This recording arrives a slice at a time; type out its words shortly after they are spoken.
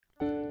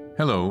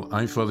Hello,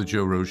 I'm Father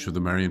Joe Roche of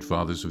the Marian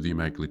Fathers of the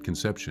Immaculate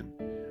Conception.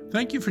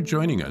 Thank you for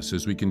joining us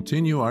as we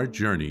continue our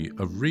journey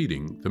of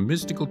reading The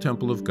Mystical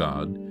Temple of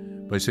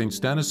God by St.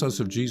 Stanislas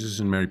of Jesus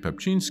and Mary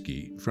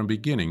Papczynski from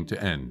beginning to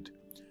end.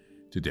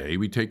 Today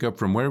we take up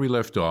from where we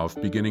left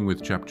off, beginning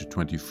with chapter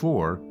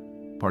 24,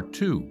 part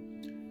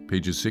 2,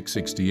 pages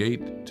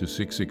 668 to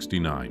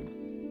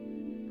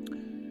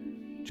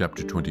 669.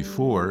 Chapter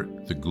 24,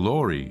 The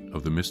Glory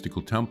of the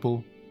Mystical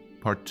Temple,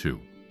 part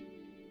 2.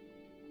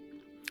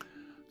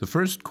 The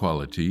first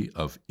quality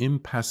of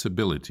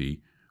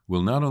impassibility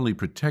will not only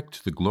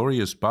protect the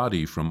glorious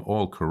body from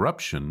all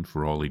corruption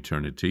for all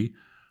eternity,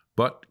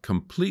 but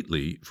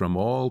completely from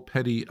all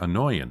petty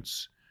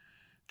annoyance.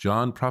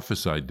 John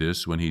prophesied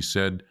this when he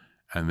said,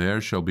 "And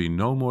there shall be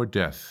no more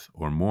death,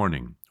 or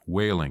mourning,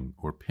 wailing,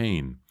 or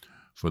pain,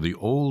 for the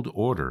old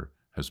order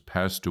has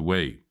passed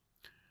away."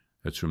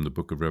 That's from the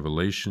book of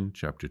Revelation,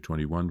 chapter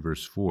 21,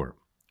 verse 4.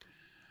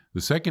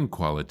 The second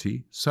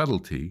quality,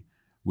 subtlety,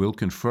 will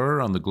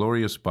confer on the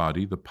glorious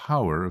body the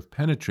power of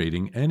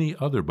penetrating any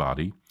other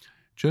body,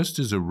 just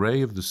as a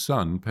ray of the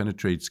sun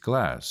penetrates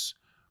glass,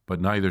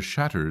 but neither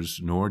shatters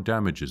nor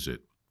damages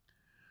it.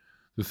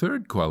 The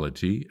third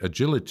quality,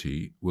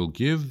 agility, will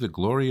give the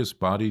glorious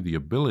body the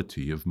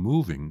ability of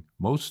moving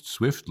most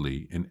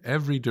swiftly in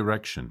every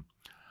direction.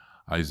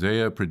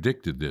 Isaiah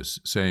predicted this,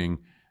 saying,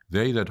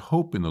 "They that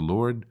hope in the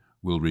Lord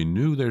will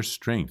renew their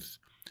strength.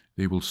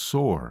 They will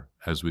soar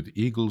as with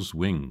eagle's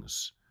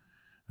wings."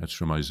 That's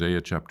from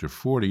Isaiah chapter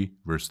 40,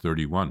 verse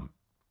 31.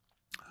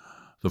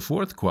 The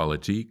fourth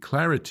quality,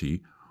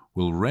 clarity,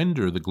 will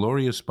render the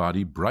glorious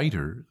body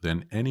brighter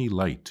than any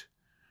light.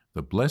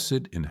 The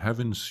blessed in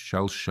heavens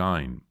shall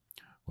shine,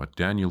 what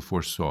Daniel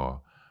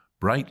foresaw,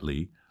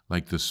 brightly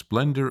like the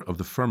splendor of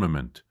the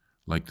firmament,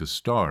 like the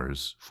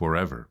stars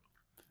forever.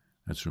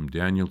 That's from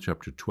Daniel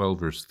chapter 12,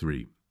 verse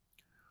 3.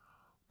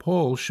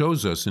 Paul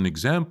shows us an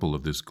example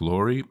of this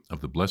glory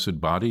of the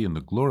blessed body in the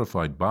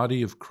glorified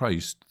body of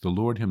Christ, the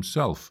Lord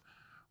himself,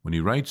 when he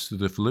writes to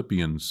the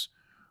Philippians,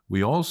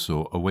 "We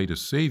also await a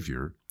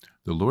Savior,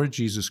 the Lord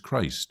Jesus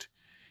Christ.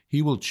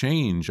 He will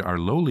change our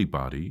lowly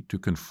body to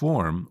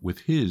conform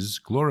with his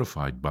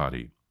glorified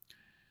body."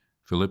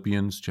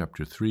 Philippians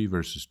chapter 3,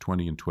 verses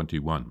 20 and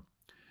 21.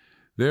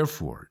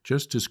 Therefore,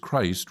 just as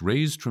Christ,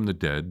 raised from the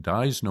dead,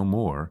 dies no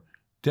more,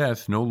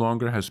 death no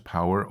longer has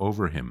power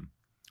over him.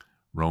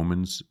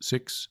 Romans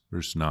 6,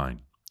 verse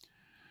 9.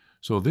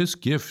 So this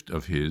gift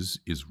of his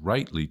is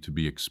rightly to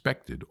be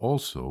expected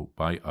also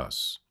by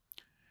us.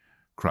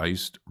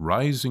 Christ,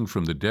 rising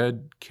from the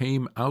dead,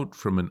 came out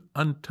from an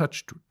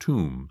untouched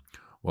tomb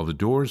while the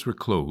doors were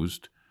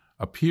closed,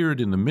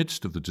 appeared in the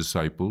midst of the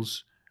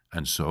disciples,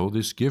 and so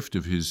this gift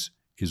of his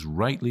is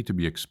rightly to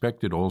be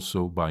expected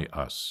also by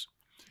us.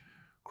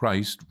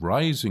 Christ,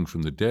 rising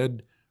from the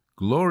dead,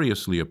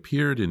 gloriously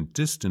appeared in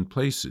distant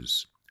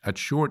places, at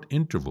short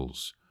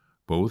intervals,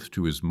 both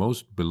to his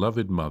most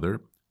beloved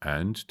mother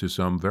and to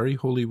some very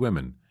holy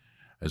women,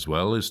 as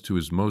well as to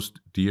his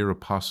most dear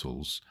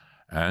apostles,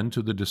 and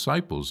to the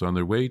disciples on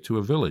their way to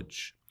a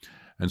village.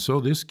 And so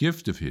this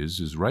gift of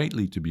his is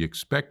rightly to be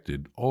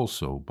expected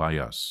also by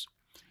us.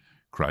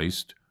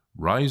 Christ,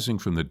 rising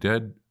from the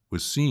dead,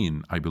 was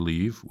seen, I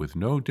believe, with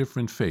no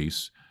different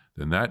face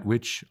than that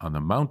which on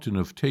the mountain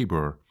of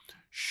Tabor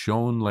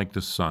shone like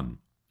the sun.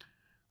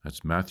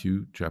 That's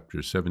Matthew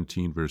chapter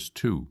 17, verse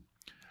 2.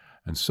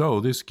 And so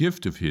this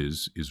gift of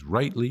his is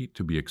rightly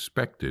to be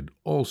expected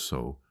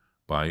also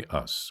by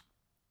us.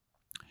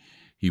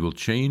 He will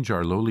change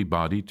our lowly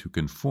body to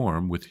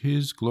conform with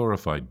his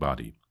glorified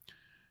body.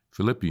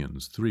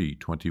 Philippians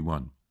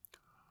 3:21.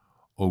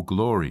 O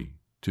glory,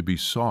 to be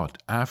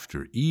sought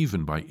after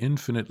even by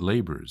infinite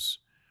labors.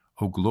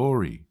 O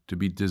glory, to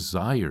be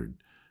desired,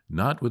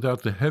 not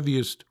without the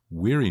heaviest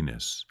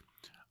weariness.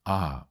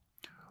 Ah,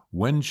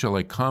 when shall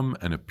I come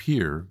and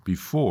appear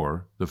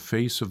before the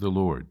face of the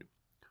Lord?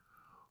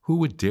 Who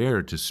would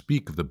dare to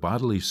speak of the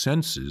bodily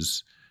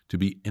senses to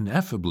be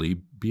ineffably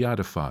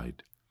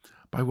beatified?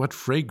 By what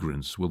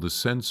fragrance will the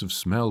sense of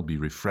smell be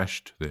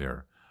refreshed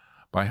there?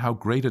 By how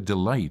great a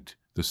delight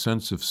the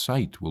sense of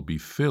sight will be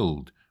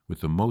filled with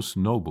the most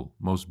noble,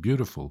 most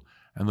beautiful,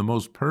 and the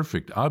most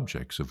perfect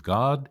objects of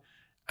God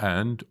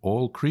and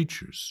all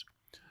creatures?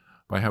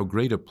 By how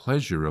great a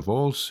pleasure of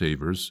all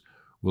savors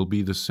will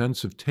be the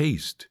sense of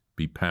taste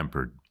be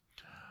pampered?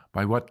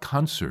 By what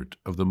concert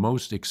of the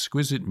most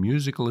exquisite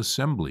musical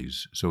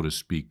assemblies, so to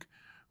speak,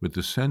 with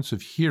the sense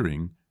of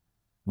hearing,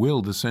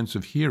 will the sense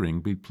of hearing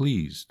be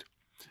pleased?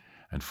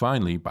 And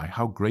finally, by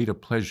how great a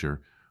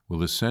pleasure will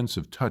the sense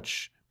of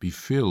touch be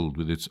filled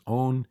with its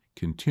own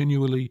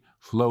continually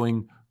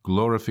flowing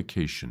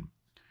glorification?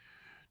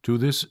 To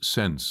this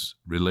sense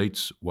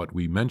relates what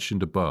we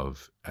mentioned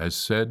above, as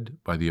said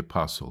by the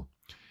Apostle.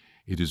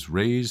 It is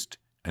raised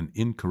an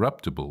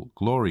incorruptible,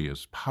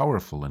 glorious,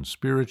 powerful, and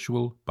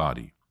spiritual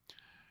body.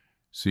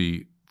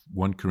 See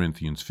 1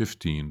 Corinthians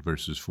 15,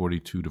 verses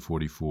 42 to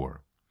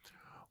 44.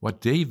 What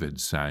David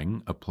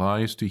sang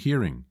applies to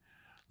hearing.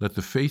 Let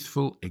the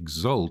faithful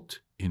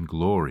exult in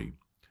glory.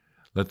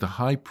 Let the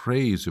high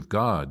praise of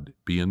God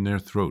be in their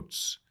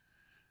throats.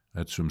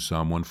 That's from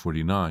Psalm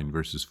 149,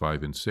 verses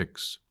 5 and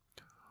 6.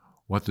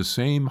 What the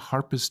same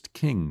harpist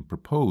king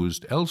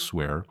proposed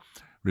elsewhere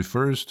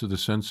refers to the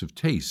sense of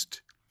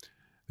taste.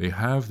 They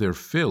have their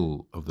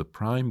fill of the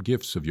prime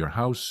gifts of your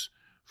house.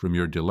 From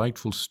your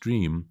delightful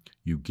stream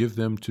you give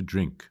them to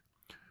drink.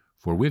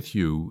 For with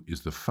you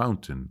is the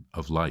fountain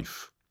of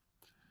life.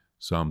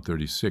 Psalm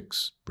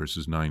 36,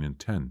 verses 9 and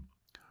 10.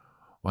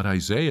 What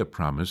Isaiah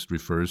promised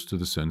refers to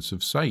the sense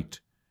of sight.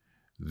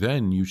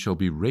 Then you shall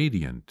be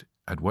radiant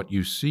at what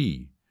you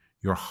see.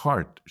 Your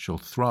heart shall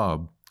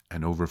throb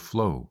and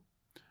overflow.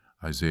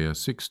 Isaiah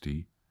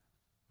 60,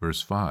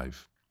 verse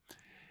 5.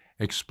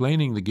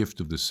 Explaining the gift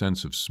of the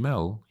sense of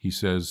smell, he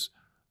says,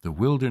 "The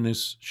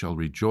wilderness shall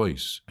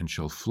rejoice and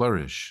shall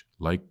flourish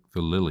like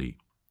the lily."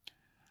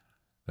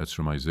 That's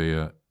from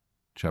Isaiah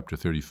chapter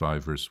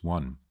 35, verse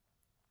 1.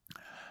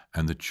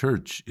 And the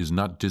church is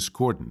not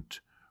discordant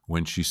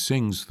when she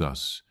sings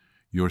thus,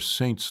 "Your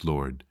saints,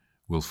 Lord,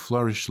 will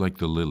flourish like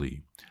the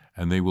lily,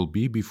 and they will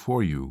be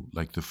before you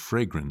like the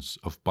fragrance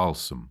of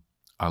balsam."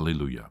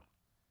 Alleluia.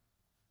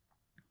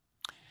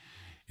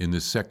 In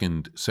the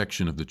second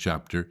section of the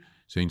chapter,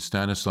 St.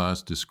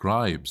 Stanislas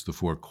describes the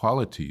four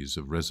qualities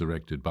of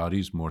resurrected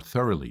bodies more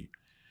thoroughly.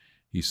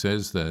 He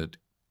says that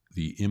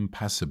the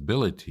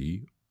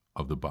impassibility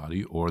of the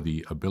body, or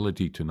the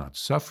ability to not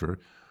suffer,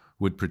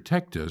 would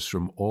protect us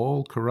from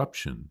all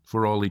corruption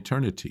for all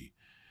eternity.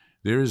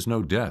 There is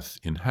no death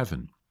in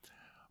heaven,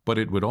 but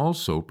it would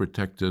also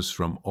protect us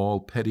from all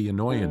petty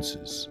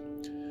annoyances.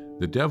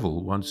 The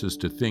devil wants us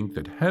to think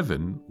that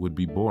heaven would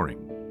be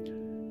boring.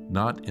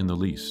 Not in the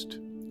least.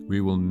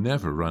 We will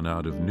never run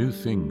out of new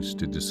things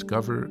to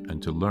discover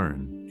and to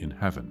learn in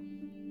heaven.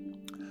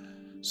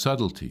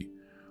 Subtlety.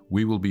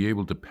 We will be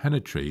able to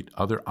penetrate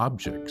other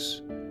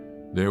objects.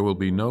 There will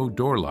be no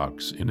door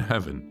locks in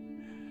heaven.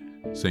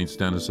 St.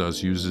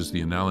 Stanislas uses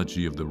the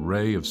analogy of the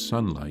ray of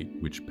sunlight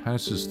which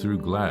passes through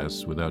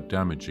glass without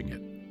damaging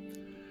it.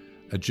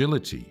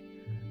 Agility.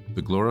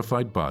 The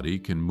glorified body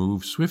can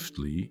move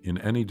swiftly in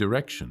any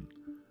direction,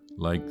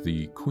 like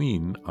the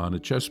queen on a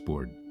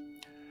chessboard.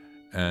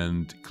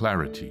 And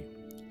clarity.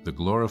 The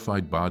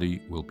glorified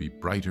body will be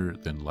brighter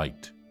than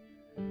light.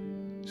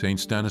 St.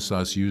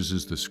 Stanislas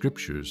uses the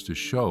scriptures to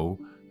show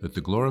that the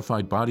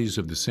glorified bodies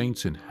of the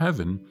saints in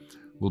heaven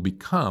will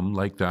become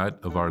like that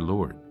of our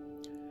Lord.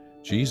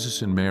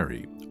 Jesus and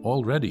Mary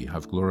already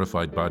have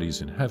glorified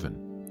bodies in heaven.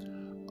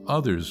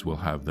 Others will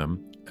have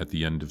them at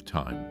the end of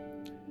time.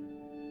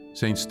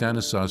 St.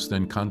 Stanislas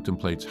then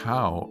contemplates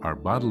how our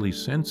bodily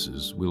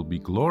senses will be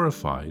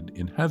glorified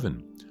in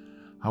heaven,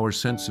 how our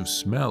sense of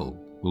smell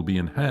will be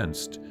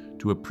enhanced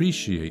to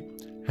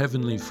appreciate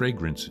heavenly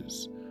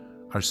fragrances.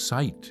 Our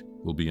sight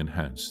will be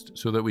enhanced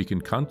so that we can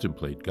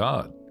contemplate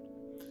God.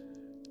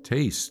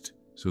 Taste,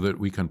 so that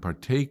we can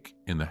partake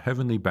in the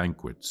heavenly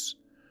banquets.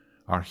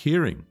 Our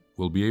hearing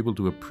will be able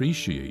to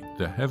appreciate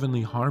the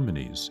heavenly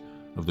harmonies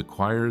of the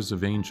choirs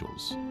of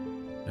angels,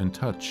 and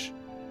touch,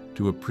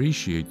 to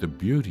appreciate the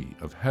beauty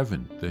of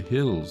heaven, the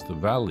hills, the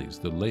valleys,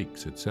 the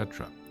lakes,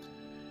 etc.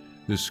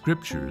 The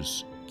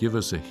scriptures give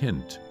us a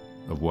hint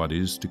of what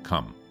is to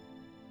come.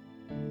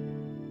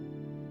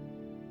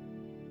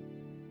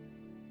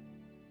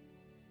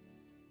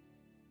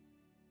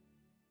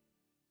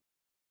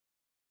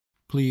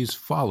 Please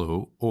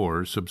follow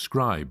or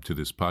subscribe to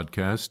this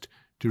podcast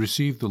to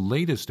receive the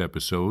latest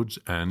episodes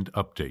and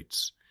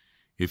updates.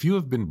 If you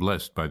have been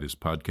blessed by this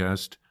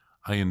podcast,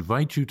 I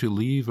invite you to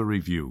leave a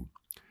review.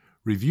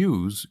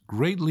 Reviews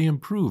greatly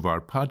improve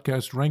our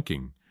podcast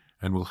ranking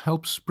and will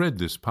help spread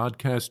this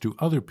podcast to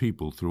other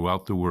people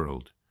throughout the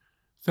world.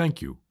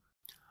 Thank you.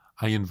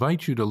 I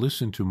invite you to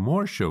listen to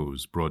more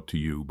shows brought to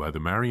you by the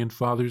Marian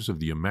Fathers of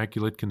the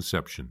Immaculate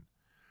Conception.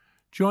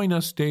 Join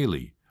us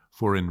daily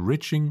for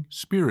enriching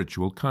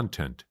spiritual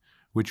content,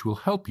 which will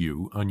help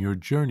you on your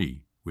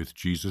journey with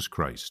Jesus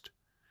Christ.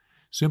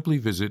 Simply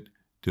visit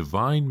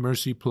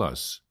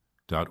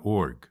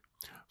DivineMercyPlus.org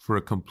for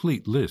a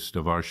complete list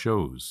of our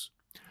shows.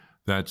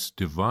 That's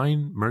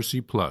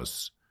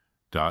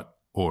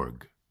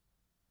DivineMercyPlus.org.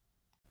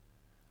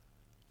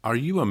 Are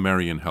you a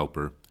Marian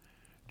helper?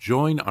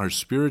 Join our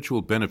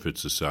Spiritual Benefit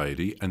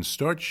Society and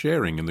start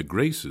sharing in the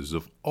graces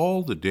of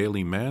all the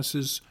daily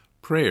masses,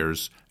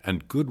 prayers,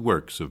 and good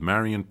works of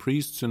Marian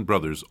priests and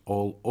brothers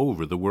all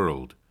over the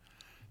world.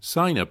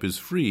 Sign up is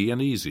free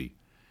and easy.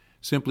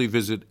 Simply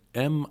visit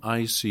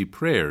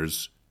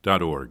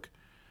micprayers.org.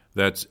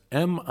 That's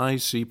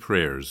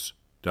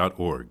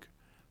micprayers.org.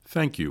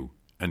 Thank you,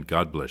 and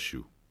God bless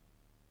you.